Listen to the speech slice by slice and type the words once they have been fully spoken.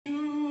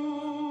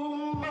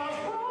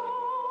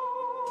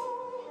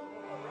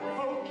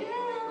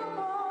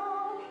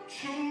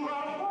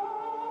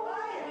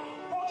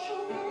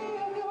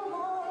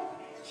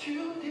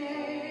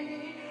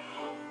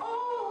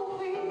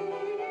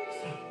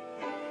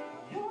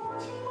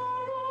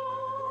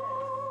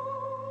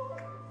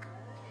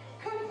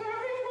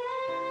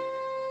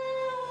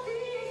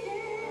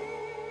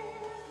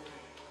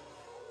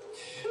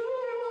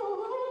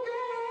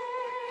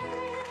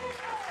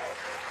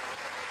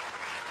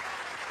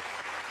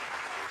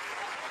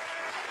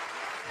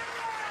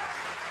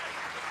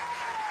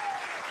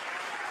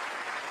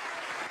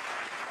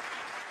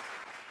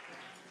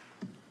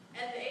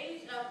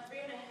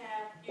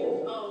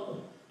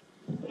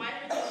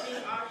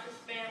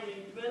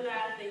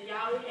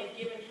Yahweh had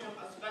given him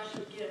a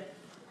special gift.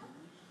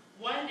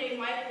 One day,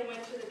 Michael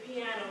went to the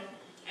piano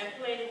and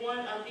played one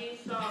of these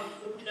songs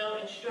with no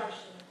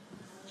instruction,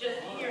 just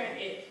hearing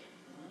it.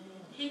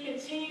 He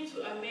continued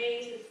to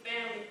amaze his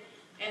family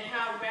and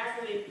how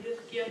rapidly this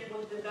gift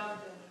was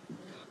developing.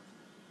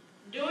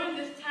 During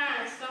this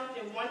time,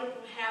 something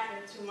wonderful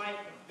happened to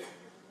Michael.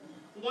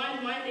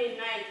 One Monday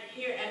night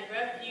here at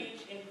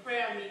Refuge in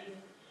prayer meeting,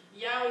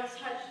 Yahweh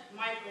touched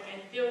Michael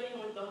and filled him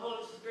with the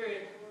Holy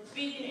Spirit,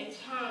 speaking in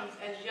tongues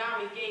as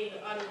Yahweh gave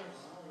the utterance.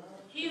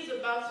 He is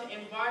about to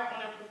embark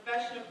on a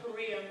professional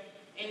career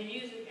in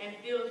music and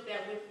feels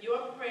that with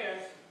your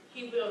prayers,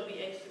 he will be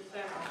a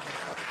success.